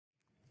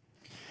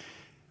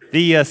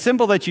The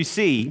symbol that you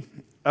see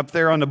up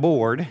there on the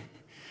board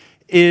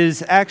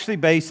is actually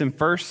based in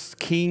 1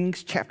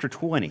 Kings chapter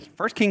 20.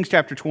 1 Kings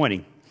chapter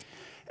 20.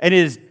 And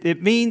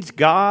it means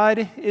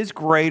God is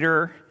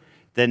greater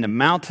than the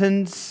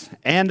mountains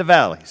and the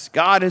valleys.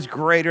 God is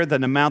greater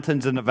than the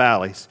mountains and the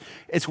valleys.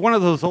 It's one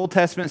of those Old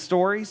Testament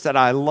stories that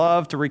I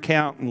love to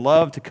recount and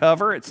love to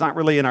cover. It's not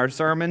really in our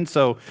sermon,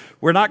 so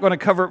we're not going to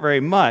cover it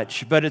very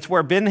much, but it's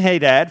where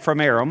Ben-Hadad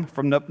from Aram,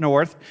 from up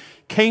north,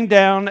 came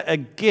down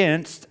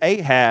against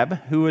Ahab,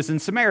 who was in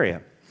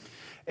Samaria.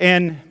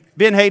 And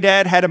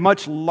Ben-Hadad had a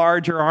much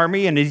larger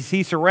army, and as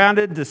he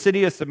surrounded the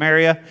city of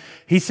Samaria,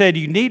 he said,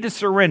 "You need to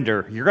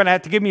surrender. You're going to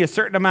have to give me a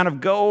certain amount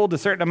of gold, a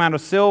certain amount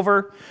of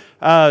silver,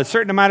 a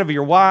certain amount of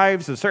your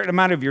wives, a certain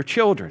amount of your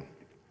children."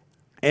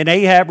 And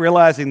Ahab,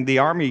 realizing the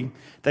army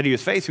that he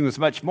was facing was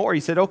much more, he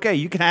said, "Okay,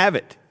 you can have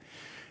it."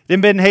 Then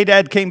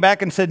Ben-Hadad came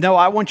back and said, "No,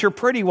 I want your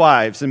pretty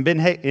wives."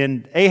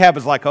 And Ahab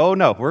was like, "Oh,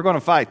 no, we're going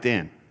to fight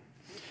then."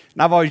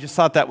 And I've always just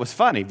thought that was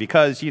funny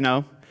because,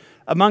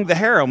 among the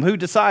harem, who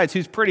decides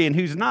who's pretty and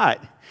who's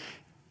not?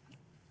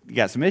 You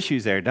got some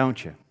issues there,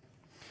 don't you?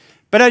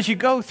 But as you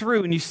go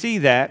through and you see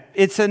that,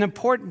 it's an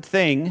important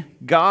thing.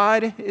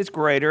 God is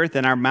greater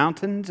than our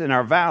mountains and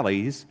our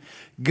valleys.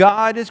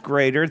 God is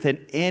greater than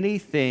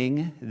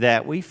anything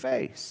that we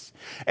face.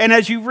 And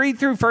as you read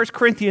through 1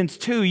 Corinthians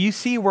 2, you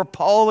see where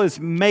Paul is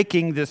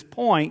making this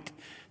point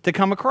to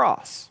come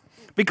across.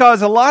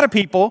 Because a lot of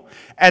people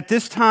at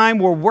this time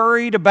were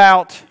worried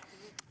about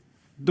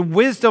the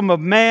wisdom of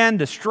man,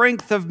 the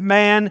strength of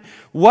man,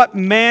 what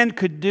man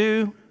could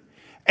do.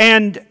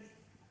 And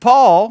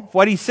Paul,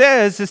 what he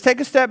says is take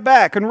a step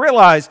back and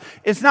realize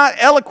it's not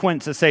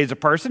eloquence that saves a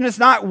person. It's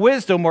not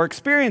wisdom or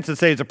experience that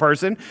saves a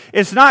person.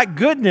 It's not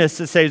goodness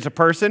that saves a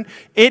person.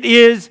 It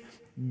is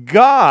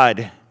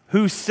God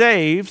who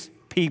saves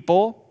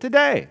people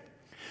today.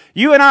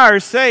 You and I are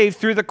saved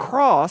through the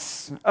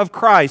cross of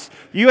Christ.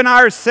 You and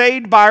I are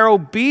saved by our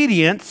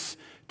obedience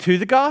to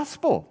the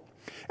gospel.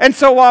 And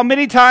so while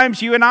many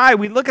times you and I,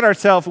 we look at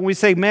ourselves and we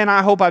say, "Man,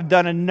 I hope I've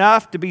done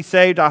enough to be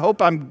saved. I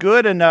hope I'm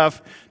good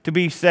enough to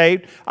be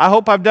saved. I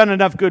hope I've done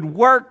enough good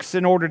works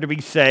in order to be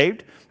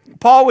saved."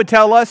 Paul would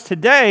tell us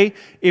today,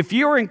 if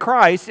you're in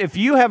Christ, if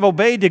you have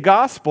obeyed the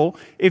gospel,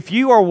 if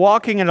you are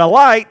walking in the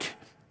light,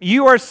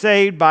 you are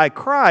saved by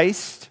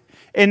Christ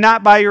and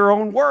not by your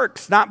own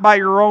works, not by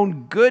your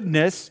own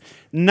goodness,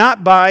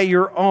 not by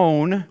your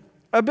own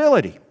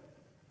ability.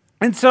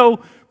 And so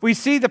we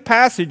see the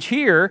passage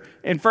here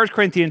in 1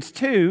 Corinthians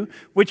 2,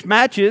 which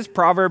matches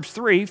Proverbs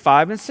 3,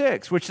 5, and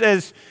 6, which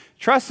says,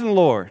 "Trust in the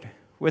Lord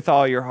with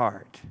all your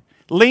heart.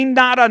 Lean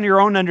not on your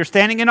own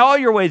understanding. In all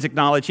your ways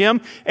acknowledge him,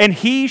 and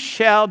he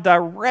shall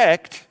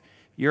direct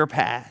your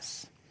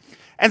paths."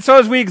 And so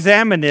as we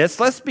examine this,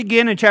 let's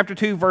begin in chapter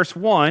 2, verse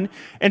 1,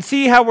 and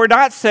see how we're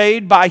not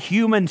saved by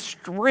human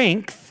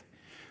strength.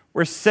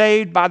 We're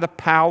saved by the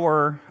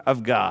power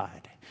of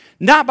God.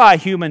 Not by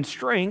human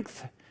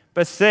strength,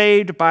 but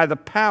saved by the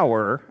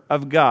power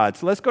of God.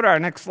 So let's go to our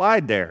next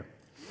slide there.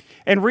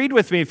 And read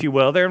with me, if you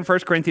will, there in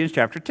 1 Corinthians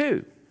chapter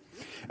 2.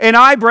 "And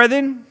I,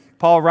 brethren,"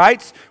 Paul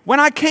writes, "when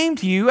I came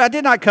to you, I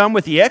did not come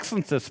with the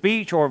excellence of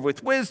speech or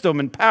with wisdom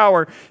and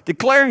power,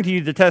 declaring to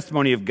you the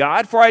testimony of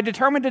God, for I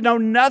determined to know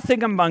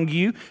nothing among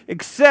you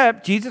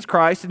except Jesus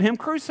Christ and him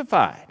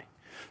crucified.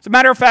 As a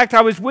matter of fact,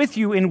 I was with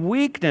you in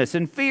weakness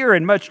and fear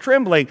and much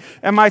trembling,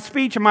 and my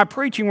speech and my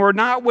preaching were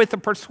not with the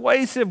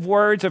persuasive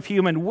words of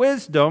human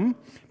wisdom,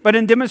 but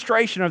in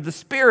demonstration of the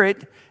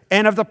Spirit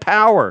and of the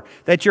power,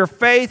 that your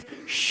faith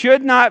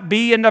should not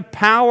be in the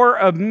power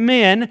of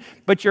men,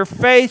 but your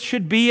faith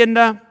should be in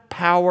the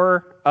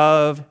power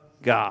of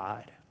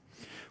God."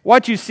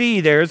 What you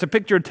see there is a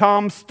picture of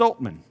Tom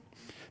Stoltman.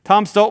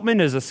 Tom Stoltman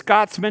is a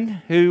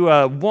Scotsman who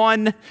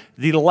won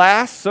the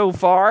last, so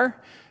far,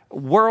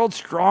 World's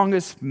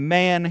Strongest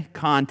Man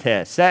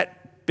contest.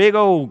 That big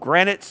old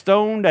granite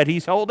stone that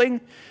he's holding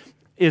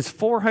is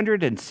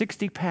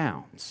 460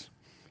 pounds.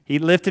 He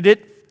lifted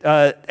it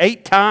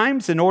 8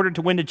 times in order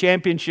to win the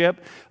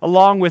championship,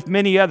 along with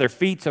many other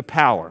feats of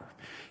power.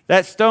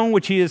 That stone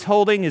which he is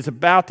holding is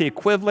about the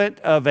equivalent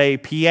of a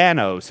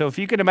piano. So if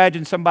you can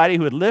imagine somebody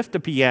who would lift a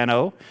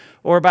piano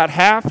or about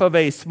half of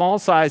a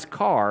small-sized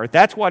car,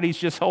 that's what he's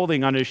just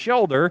holding on his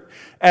shoulder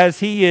as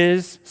he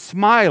is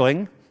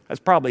smiling. That's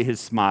probably his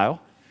smile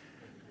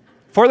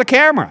for the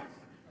camera.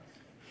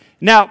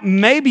 Now,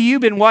 maybe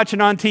you've been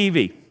watching on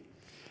TV.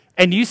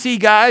 And you see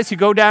guys who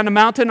go down the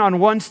mountain on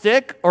 1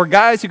 stick, or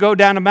guys who go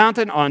down the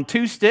mountain on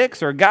 2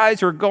 sticks, or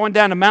guys who are going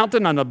down the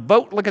mountain on a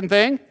boat-looking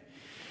thing.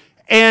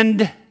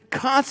 And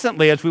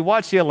constantly, as we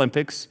watch the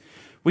Olympics,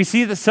 we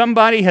see that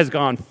somebody has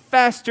gone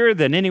faster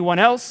than anyone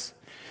else.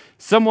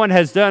 Someone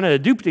has done a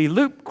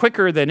doop-de-loop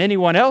quicker than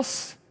anyone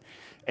else.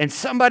 And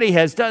somebody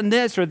has done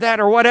this or that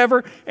or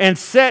whatever and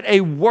set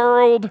a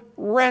world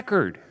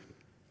record.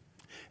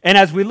 And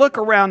as we look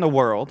around the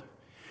world,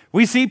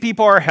 we see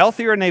people are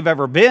healthier than they've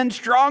ever been,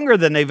 stronger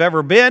than they've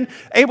ever been,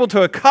 able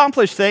to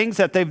accomplish things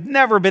that they've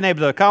never been able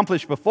to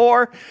accomplish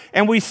before.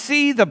 And we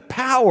see the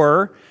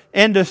power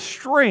and the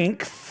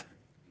strength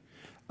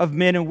of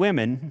men and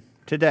women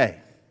today.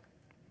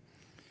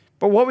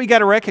 But what we got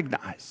to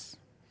recognize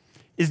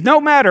is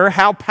no matter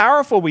how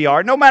powerful we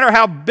are, no matter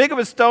how big of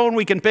a stone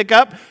we can pick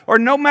up, or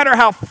no matter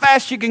how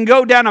fast you can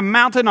go down a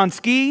mountain on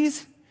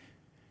skis,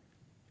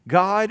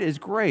 God is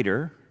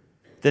greater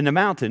than the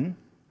mountain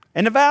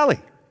and the valley.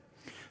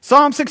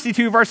 Psalm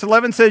 62 verse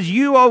 11 says,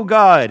 "You, O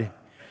God,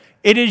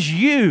 it is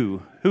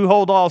you who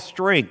hold all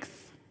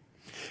strength."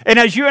 And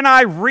as you and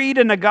I read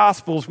in the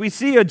Gospels, we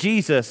see a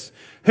Jesus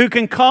who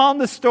can calm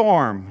the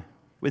storm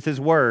with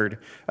his word,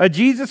 a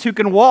Jesus who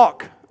can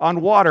walk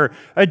on water,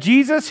 a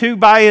Jesus who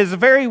by his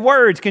very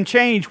words can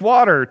change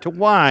water to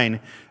wine,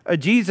 a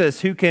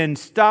Jesus who can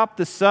stop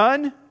the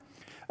sun,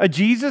 a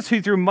Jesus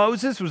who through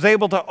Moses was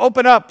able to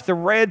open up the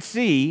Red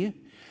Sea,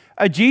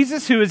 a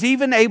Jesus who is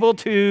even able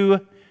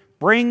to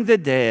bring the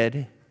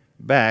dead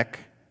back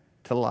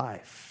to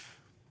life.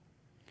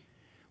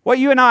 What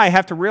you and I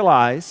have to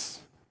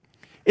realize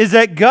is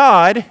that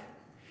God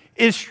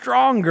is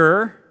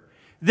stronger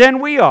than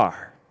we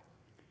are.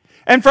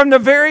 And from the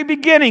very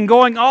beginning,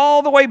 going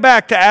all the way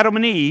back to Adam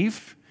and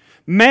Eve,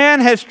 man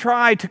has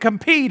tried to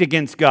compete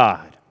against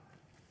God.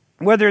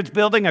 Whether it's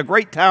building a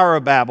great Tower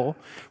of Babel,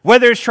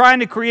 whether it's trying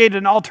to create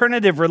an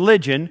alternative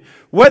religion,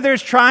 whether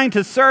it's trying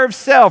to serve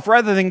self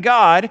rather than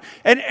God,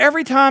 and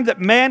every time that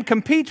man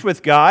competes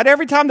with God,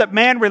 every time that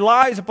man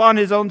relies upon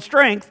his own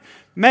strength,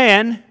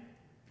 man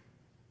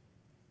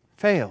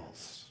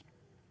fails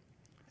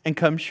and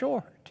comes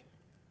short.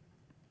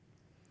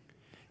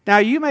 Now,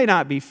 you may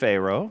not be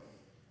Pharaoh,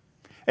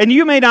 and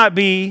you may not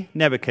be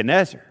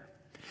Nebuchadnezzar,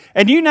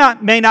 and you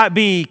may not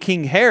be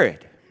King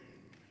Herod,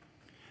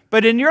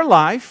 but in your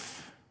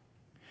life,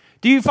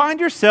 do you find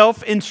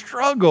yourself in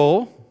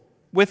struggle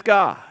with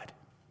God?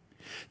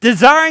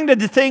 Desiring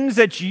the things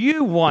that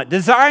you want,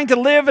 desiring to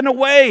live in a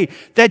way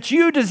that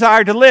you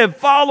desire to live,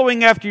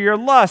 following after your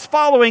lusts,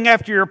 following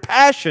after your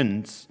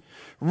passions,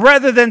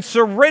 rather than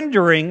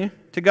surrendering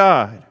to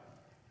God?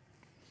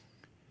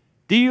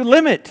 Do you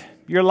limit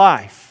your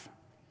life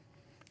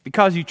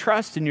because you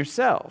trust in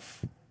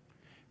yourself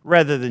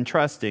rather than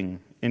trusting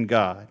in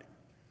God?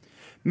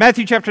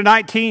 Matthew chapter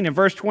 19 and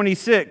verse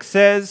 26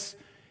 says,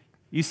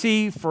 "You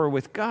see, for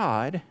with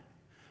God,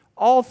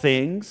 all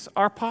things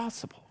are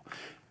possible."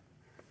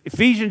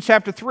 Ephesians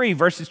chapter 3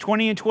 verses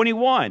 20 and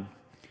 21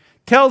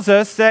 tells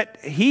us that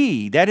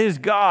He, that is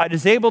God,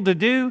 is able to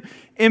do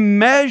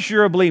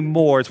immeasurably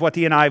more, is what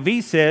the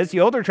NIV says. The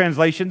older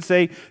translations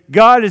say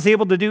God is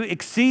able to do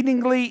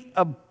exceedingly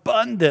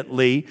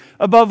abundantly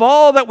above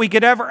all that we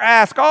could ever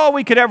ask, all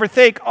we could ever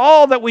think,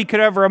 all that we could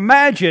ever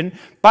imagine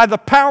by the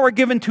power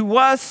given to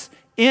us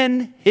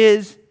in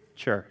His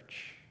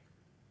church.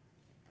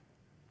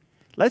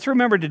 Let's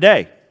remember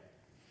today,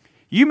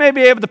 you may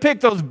be able to pick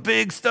those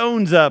big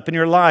stones up in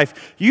your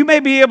life. You may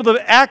be able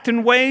to act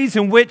in ways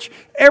in which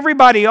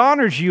everybody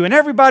honors you and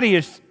everybody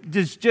is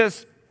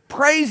just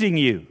praising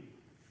you.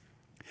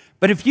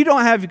 But if you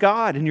don't have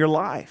God in your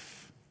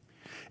life,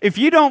 if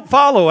you don't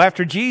follow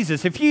after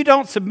Jesus, if you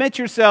don't submit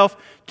yourself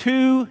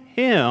to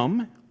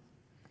Him,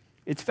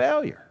 it's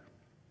failure.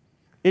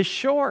 It's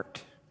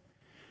short.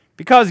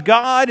 Because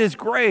God is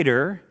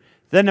greater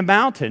than the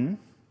mountain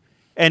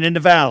and in the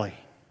valley.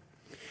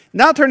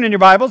 Now turn in your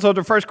Bibles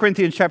over to 1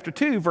 Corinthians chapter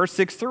 2, verse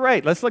 6 through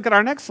 8. Let's look at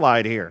our next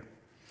slide here.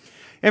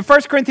 In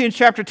 1 Corinthians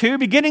chapter 2,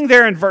 beginning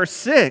there in verse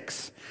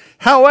 6,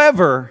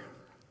 "However,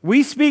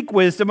 we speak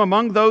wisdom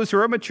among those who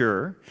are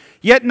mature,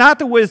 yet not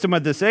the wisdom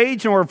of this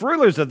age, nor of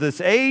rulers of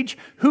this age,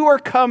 who are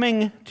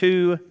coming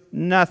to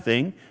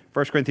nothing."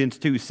 1 Corinthians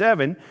 2,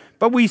 7.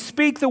 "But we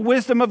speak the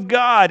wisdom of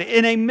God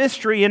in a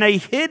mystery, in a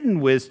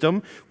hidden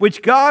wisdom,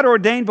 which God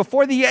ordained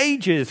before the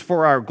ages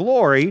for our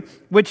glory,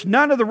 which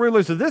none of the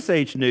rulers of this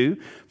age knew.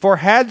 For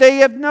had they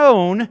have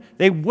known,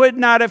 they would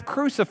not have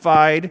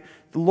crucified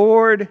the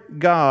Lord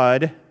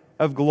God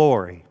of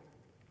glory."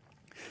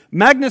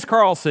 Magnus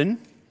Carlsen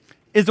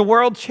is a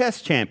world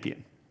chess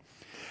champion.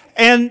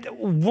 And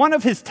one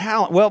of his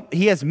talents, well,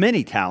 he has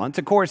many talents.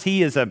 Of course,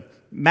 he is a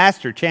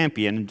master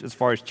champion as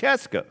far as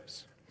chess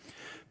goes.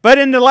 But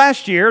in the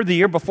last year, the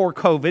year before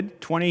COVID,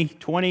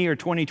 2020 or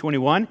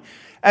 2021,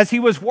 as he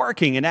was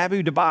working in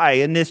Abu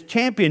Dhabi in this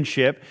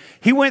championship,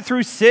 he went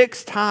through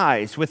 6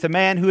 ties with the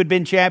man who had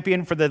been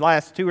champion for the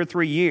last 2 or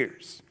 3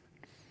 years.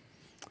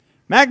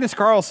 Magnus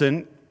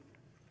Carlsen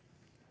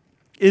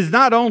is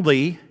not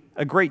only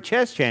a great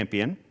chess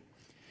champion,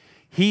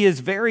 he is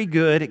very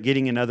good at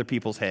getting in other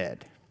people's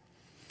head.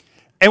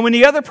 And when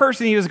the other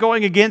person he was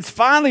going against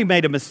finally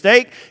made a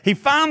mistake, he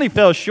finally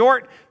fell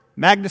short,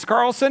 Magnus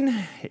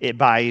Carlsen,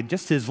 by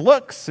just his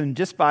looks and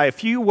just by a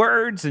few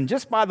words and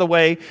just by the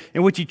way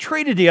in which he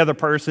treated the other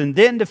person,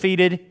 then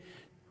defeated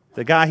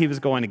the guy he was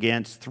going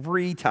against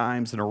 3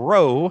 times in a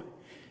row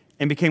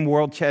and became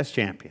world chess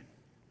champion.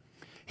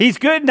 He's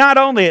good not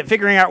only at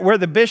figuring out where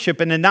the bishop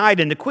and the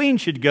knight and the queen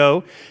should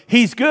go,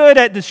 he's good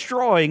at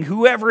destroying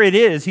whoever it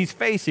is he's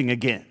facing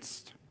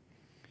against.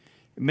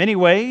 In many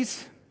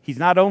ways, he's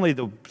not only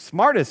the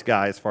smartest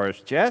guy as far as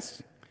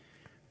chess,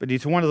 but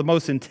he's one of the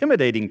most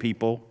intimidating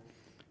people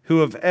who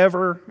have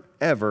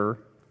ever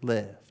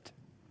lived.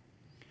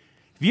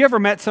 Have you ever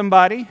met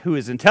somebody who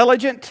is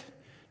intelligent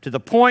to the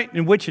point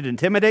in which it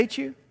intimidates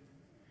you?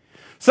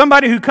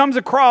 Somebody who comes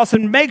across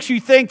and makes you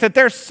think that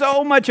they're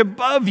so much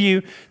above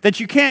you that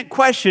you can't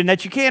question,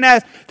 that you can't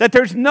ask, that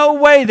there's no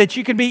way that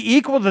you can be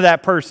equal to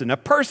that person. A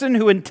person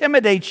who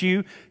intimidates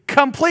you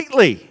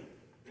completely.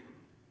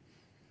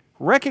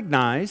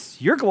 Recognize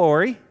your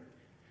glory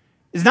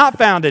is not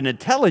found in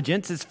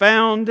intelligence, it's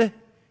found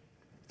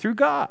through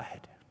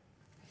God.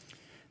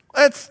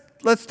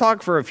 Let's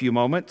talk for a few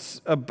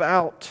moments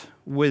about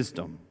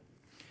wisdom.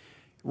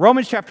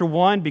 Romans chapter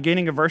 1,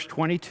 beginning of verse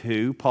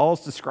 22,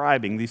 Paul's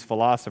describing these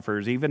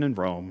philosophers, even in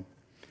Rome.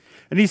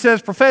 And he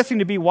says, professing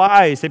to be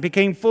wise, they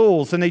became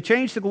fools, and they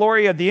changed the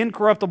glory of the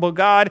incorruptible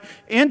God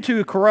into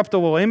a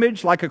corruptible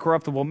image, like a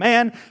corruptible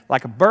man,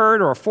 like a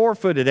bird or a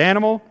four-footed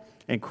animal,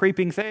 and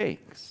creeping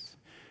things.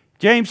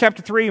 James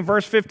chapter 3 and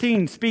verse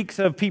 15 speaks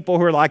of people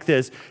who are like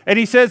this. And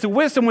he says, the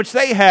wisdom which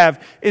they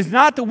have is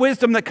not the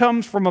wisdom that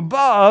comes from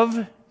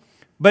above,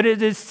 but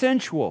it is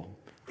sensual,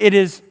 it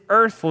is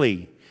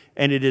earthly,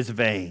 and it is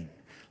vain.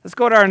 Let's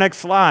go to our next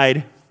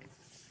slide.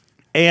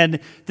 And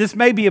this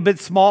may be a bit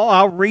small.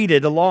 I'll read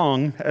it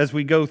along as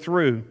we go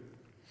through.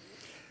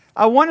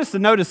 I want us to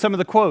notice some of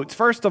the quotes.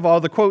 First of all,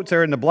 the quotes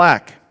are in the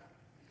black.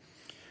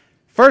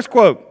 First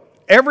quote,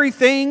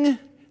 everything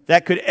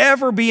that could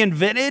ever be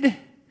invented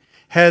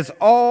has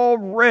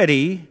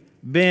already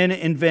been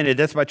invented.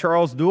 That's by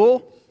Charles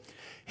Duell.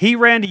 He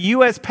ran the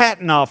U.S.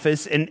 Patent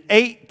Office in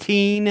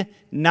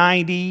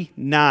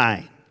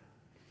 1899.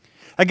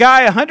 A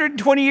guy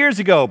 120 years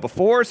ago,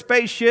 before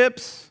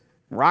spaceships,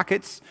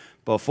 rockets,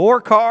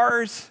 before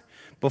cars,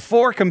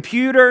 before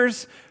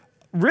computers,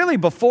 really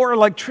before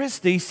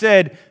electricity,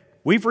 said,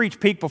 we've reached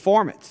peak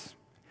performance.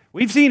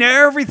 We've seen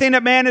everything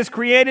that man has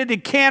created.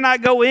 It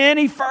cannot go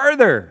any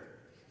further.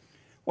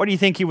 What do you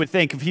think he would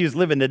think if he was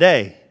living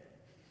today?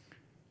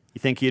 You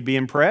think he'd be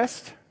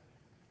impressed?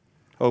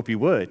 Hope he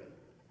would.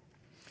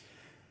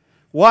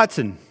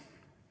 Watson,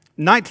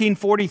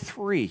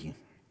 1943.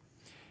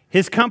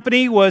 His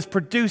company was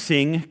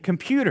producing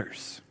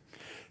computers.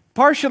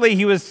 Partially,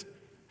 he was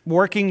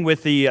working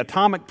with the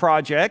atomic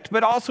project,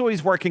 but also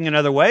he's working in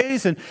other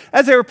ways. And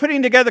as they were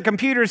putting together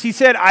computers, he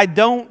said, I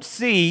don't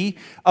see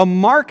a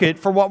market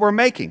for what we're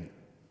making.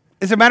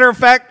 As a matter of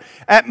fact,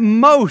 at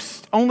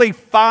most, only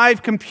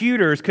 5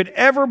 computers could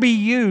ever be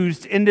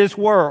used in this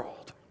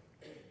world.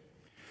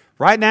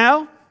 Right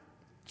now,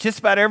 just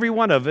about every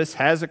one of us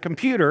has a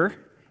computer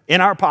in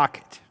our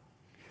pocket.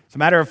 As a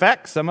matter of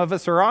fact, some of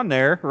us are on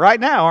there right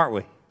now, aren't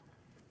we?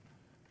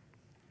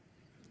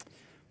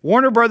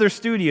 Warner Brothers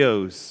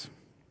Studios,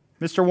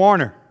 Mr.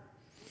 Warner,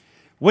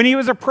 when he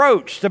was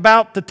approached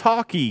about the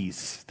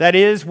talkies, that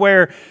is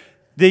where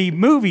the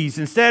movies,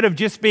 instead of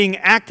just being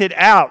acted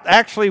out,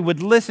 actually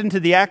would listen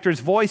to the actors'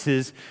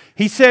 voices,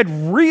 he said,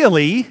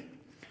 really?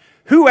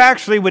 Who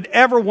actually would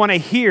ever want to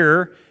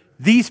hear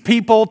these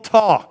people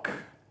talk?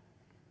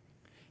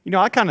 You know,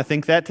 I kind of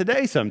think that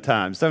today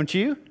sometimes, don't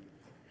you?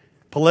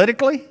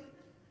 Politically?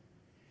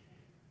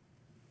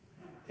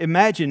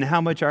 Imagine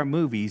how much our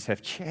movies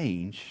have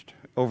changed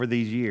over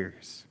these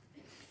years.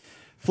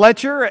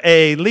 Fletcher,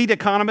 a lead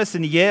economist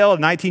in Yale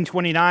in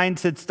 1929,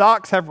 said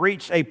stocks have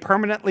reached a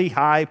permanently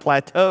high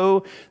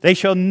plateau. They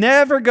shall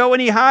never go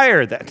any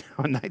higher. That,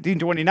 in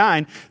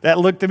 1929, that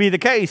looked to be the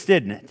case,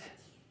 didn't it?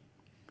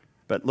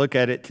 But look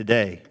at it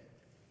today.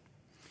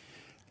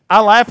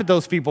 I laugh at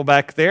those people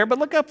back there, but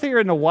look up there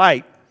in the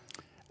white.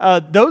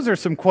 Those are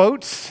some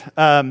quotes,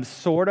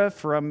 sort of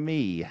from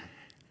me.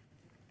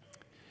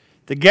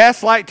 The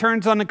gas light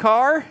turns on the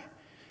car.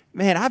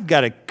 Man, I've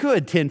got a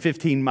good 10,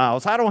 15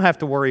 miles. I don't have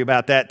to worry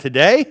about that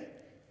today.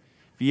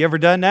 Have you ever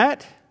done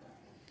that?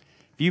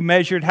 Have you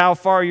measured how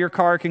far your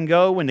car can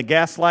go when the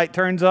gas light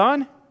turns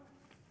on?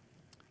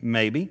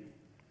 Maybe.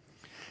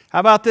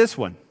 How about this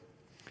one?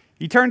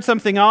 You turn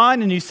something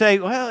on and you say,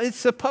 well, it's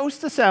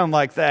supposed to sound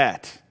like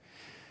that.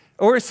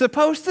 Or it's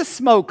supposed to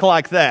smoke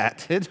like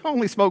that. It's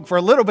only smoke for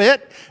a little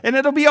bit and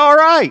it'll be all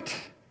right.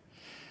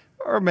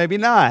 Or maybe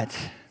not.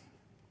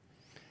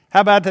 How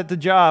about at the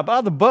job?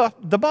 Oh,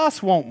 the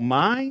boss won't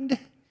mind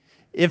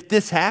if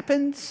this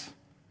happens.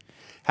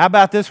 How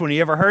about this one? You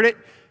ever heard it?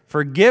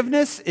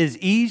 Forgiveness is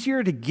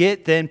easier to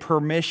get than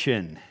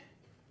permission.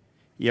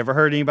 You ever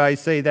heard anybody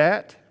say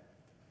that?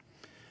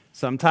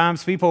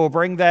 Sometimes people will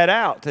bring that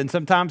out, and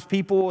sometimes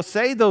people will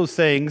say those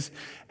things,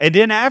 and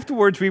then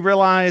afterwards we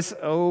realize,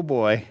 oh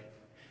boy,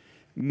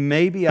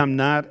 maybe I'm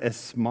not as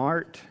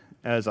smart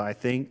as I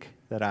think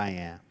that I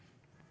am.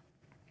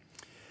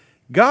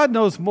 God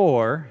knows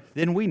more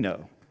than we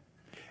know.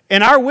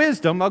 And our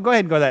wisdom, I'll go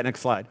ahead and go to that next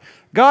slide.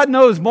 God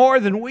knows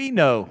more than we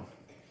know.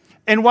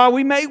 And while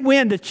we may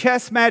win the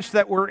chess match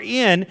that we're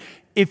in,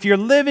 if you're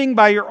living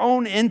by your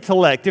own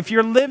intellect, if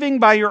you're living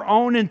by your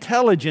own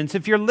intelligence,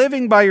 if you're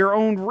living by your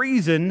own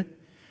reason,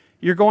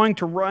 you're going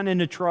to run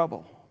into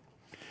trouble.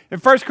 In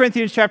 1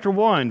 Corinthians chapter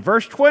 1,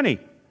 verse 20,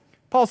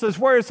 Paul says,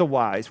 where is the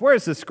wise? Where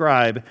is the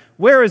scribe?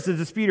 Where is the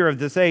disputer of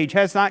this age?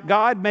 Has not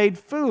God made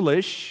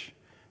foolish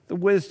the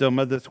wisdom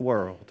of this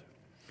world?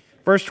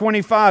 Verse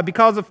 25,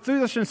 because the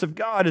foolishness of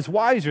God is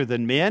wiser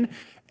than men,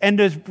 and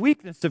the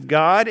weakness of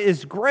God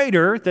is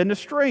greater than the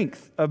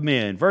strength of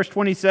men. Verse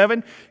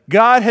 27,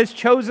 God has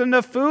chosen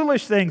the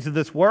foolish things of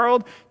this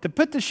world to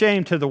put to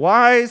shame to the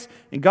wise,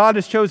 and God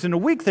has chosen the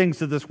weak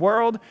things of this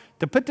world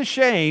to put to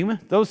shame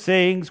those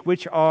things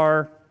which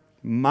are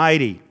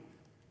mighty.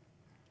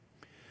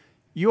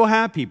 You'll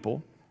have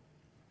people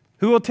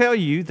who will tell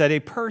you that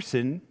a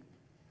person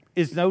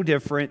is no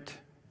different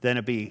than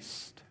a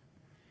beast.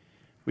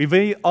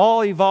 We've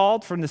all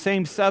evolved from the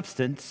same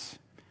substance,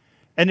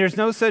 and there's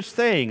no such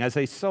thing as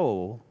a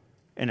soul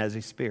and as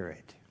a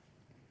spirit.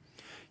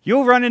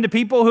 You'll run into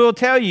people who will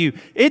tell you,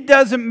 it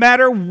doesn't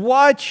matter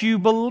what you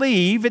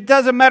believe, it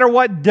doesn't matter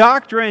what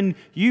doctrine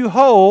you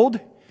hold,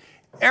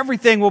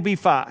 everything will be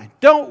fine.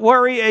 Don't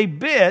worry a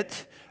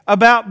bit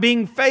about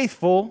being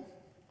faithful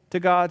to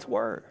God's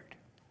Word.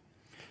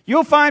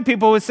 You'll find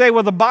people who say,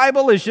 well, the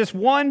Bible is just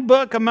one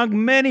book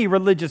among many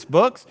religious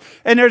books,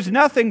 and there's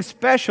nothing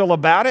special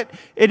about it.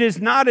 It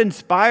is not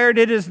inspired,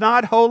 it is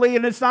not holy,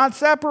 and it's not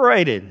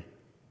separated.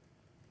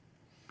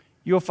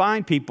 You'll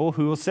find people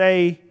who will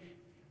say,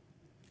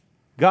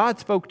 God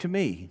spoke to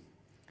me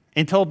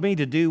and told me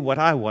to do what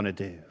I want to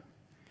do.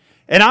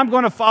 And I'm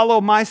going to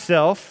follow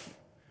myself,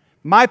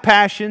 my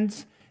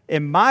passions,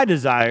 and my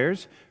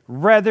desires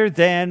rather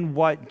than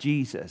what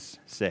Jesus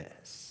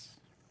says.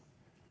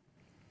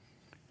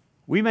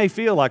 We may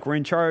feel like we're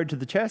in charge of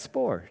the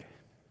chessboard,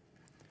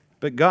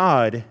 but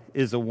God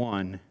is the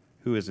one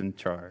who is in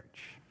charge.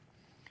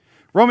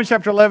 Romans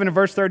chapter 11 and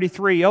verse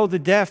 33, oh, the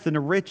depth and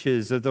the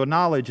riches of the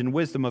knowledge and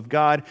wisdom of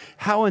God,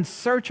 how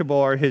unsearchable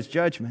are his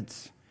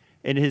judgments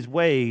and his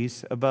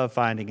ways above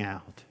finding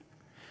out.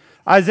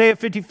 Isaiah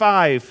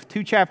 55,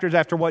 2 chapters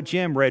after what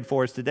Jim read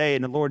for us today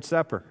in the Lord's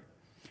Supper,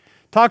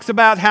 talks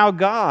about how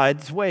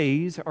God's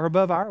ways are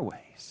above our ways.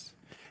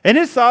 And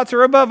his thoughts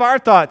are above our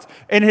thoughts.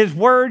 And his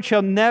word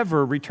shall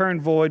never return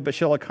void, but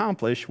shall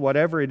accomplish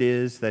whatever it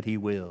is that he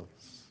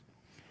wills.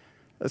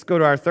 Let's go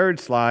to our third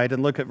slide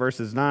and look at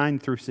verses 9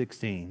 through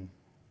 16.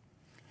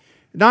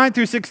 9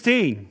 through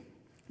 16.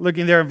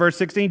 Looking there in verse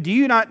 16. Do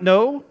you not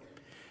know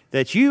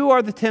that you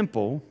are the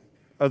temple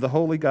of the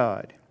holy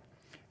God,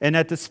 and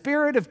that the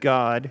Spirit of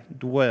God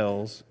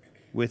dwells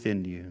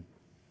within you?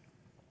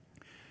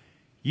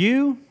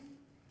 You,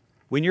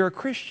 when you're a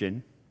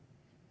Christian,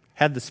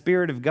 have the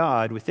Spirit of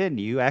God within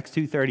you, Acts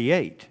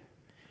 2:38,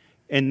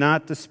 and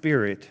not the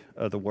spirit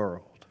of the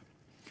world.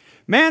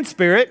 Man's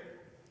spirit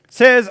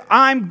says,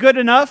 I'm good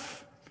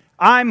enough,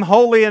 I'm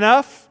holy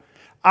enough,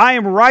 I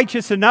am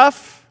righteous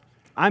enough,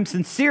 I'm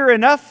sincere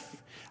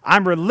enough,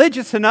 I'm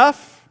religious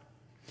enough.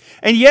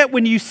 And yet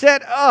when you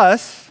set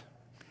us,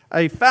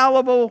 a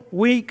fallible,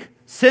 weak,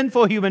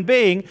 sinful human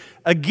being,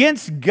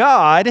 against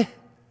God,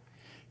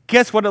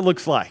 guess what it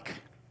looks like?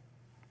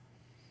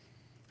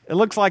 It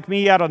looks like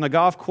me out on the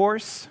golf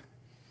course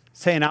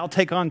saying, I'll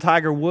take on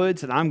Tiger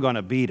Woods and I'm going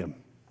to beat him.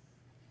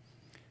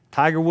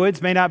 Tiger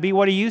Woods may not be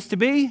what he used to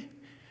be,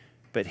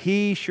 but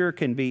he sure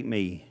can beat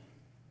me.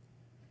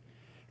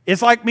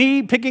 It's like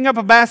me picking up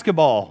a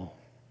basketball,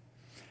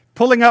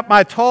 pulling up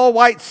my tall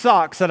white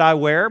socks that I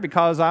wear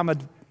because I'm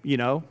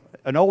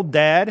an old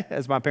dad,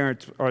 as my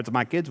parents or as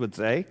my kids would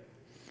say,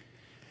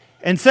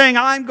 and saying,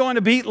 I'm going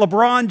to beat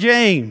LeBron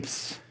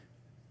James.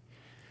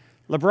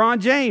 LeBron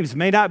James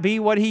may not be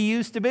what he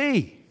used to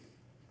be,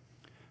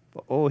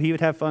 but oh, he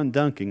would have fun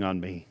dunking on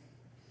me.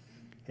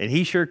 And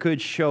he sure could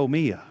show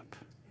me up.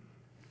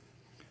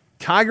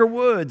 Tiger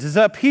Woods is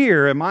up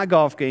here and my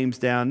golf game's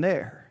down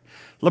there.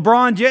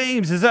 LeBron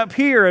James is up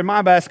here and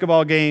my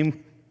basketball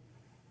game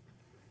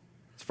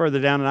is further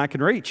down than I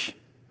can reach.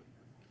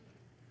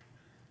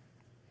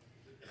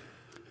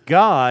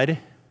 God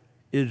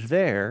is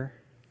there,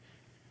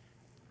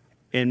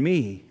 and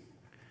me,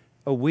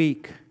 a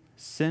weak,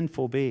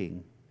 sinful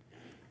being,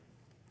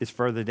 is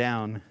further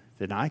down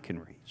than I can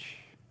reach.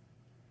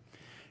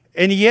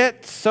 And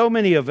yet, so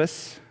many of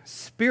us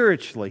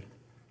spiritually,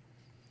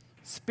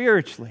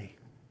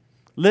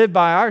 live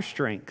by our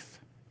strength,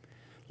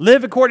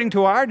 live according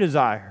to our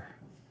desire,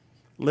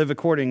 live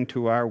according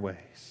to our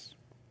ways.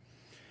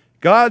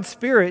 God's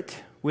Spirit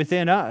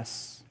within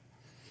us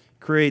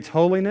creates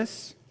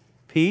holiness,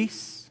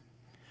 peace,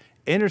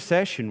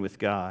 intercession with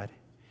God,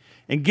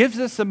 and gives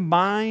us a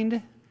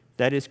mind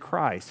that is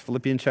Christ.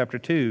 Philippians chapter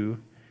 2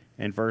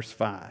 and verse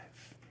 5.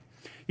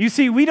 You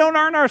see, we don't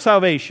earn our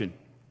salvation.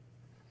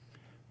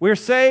 We're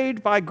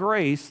saved by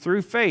grace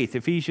through faith.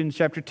 Ephesians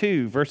chapter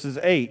 2, verses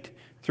 8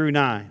 through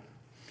 9.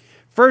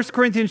 1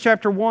 Corinthians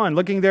chapter 1,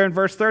 looking there in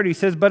verse 30,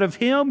 says, but of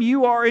him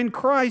you are in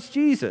Christ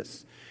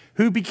Jesus,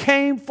 who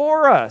became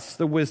for us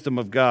the wisdom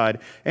of God,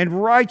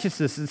 and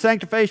righteousness, and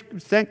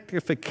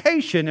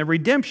sanctification, and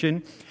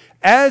redemption,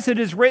 as it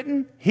is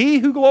written, he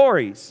who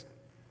glories,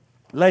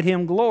 let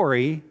him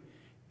glory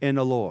in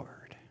the Lord.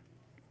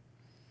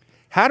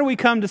 How do we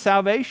come to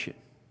salvation?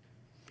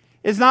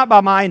 It's not by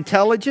my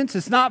intelligence.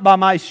 It's not by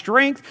my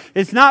strength.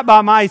 It's not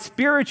by my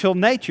spiritual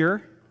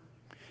nature.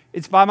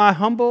 It's by my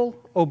humble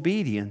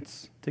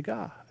obedience to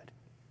God.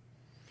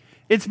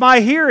 It's my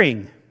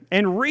hearing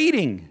and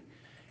reading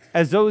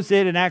as those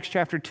did in Acts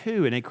chapter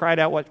 2, and they cried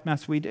out, "What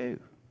must we do?"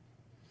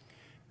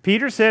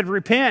 Peter said,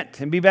 "Repent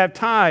and be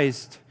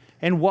baptized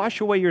and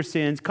wash away your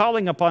sins,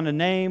 calling upon the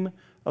name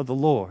of the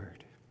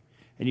Lord,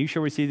 and you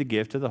shall receive the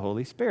gift of the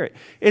Holy Spirit."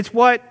 It's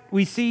what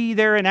we see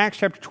there in Acts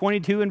chapter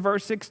 22 and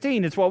verse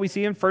 16. It's what we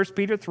see in 1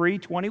 Peter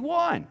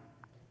 3:21.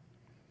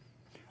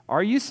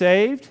 Are you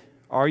saved?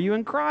 Are you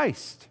in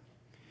Christ?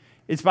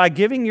 It's by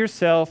giving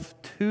yourself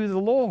to the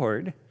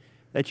Lord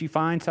that you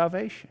find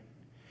salvation.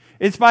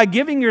 It's by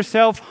giving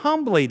yourself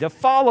humbly to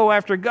follow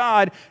after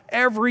God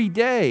every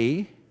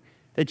day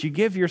that you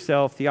give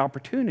yourself the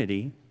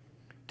opportunity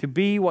to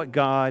be what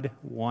God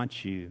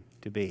wants you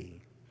to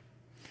be.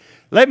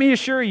 Let me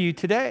assure you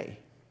today,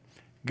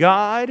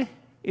 God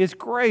is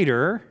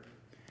greater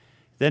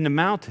than the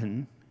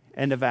mountain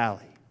and the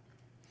valley.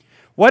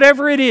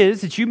 Whatever it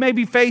is that you may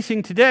be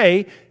facing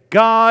today,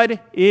 God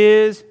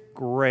is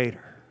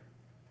greater.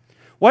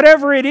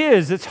 Whatever it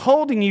is that's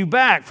holding you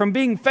back from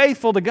being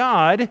faithful to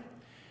God,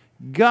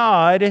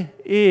 God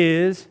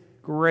is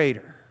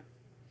greater.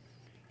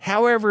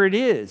 However it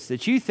is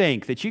that you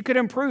think that you could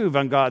improve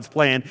on God's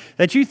plan,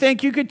 that you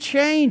think you could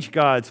change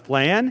God's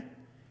plan,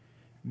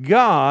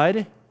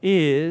 God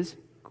is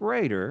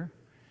greater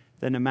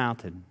than the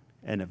mountain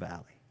and the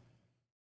valley.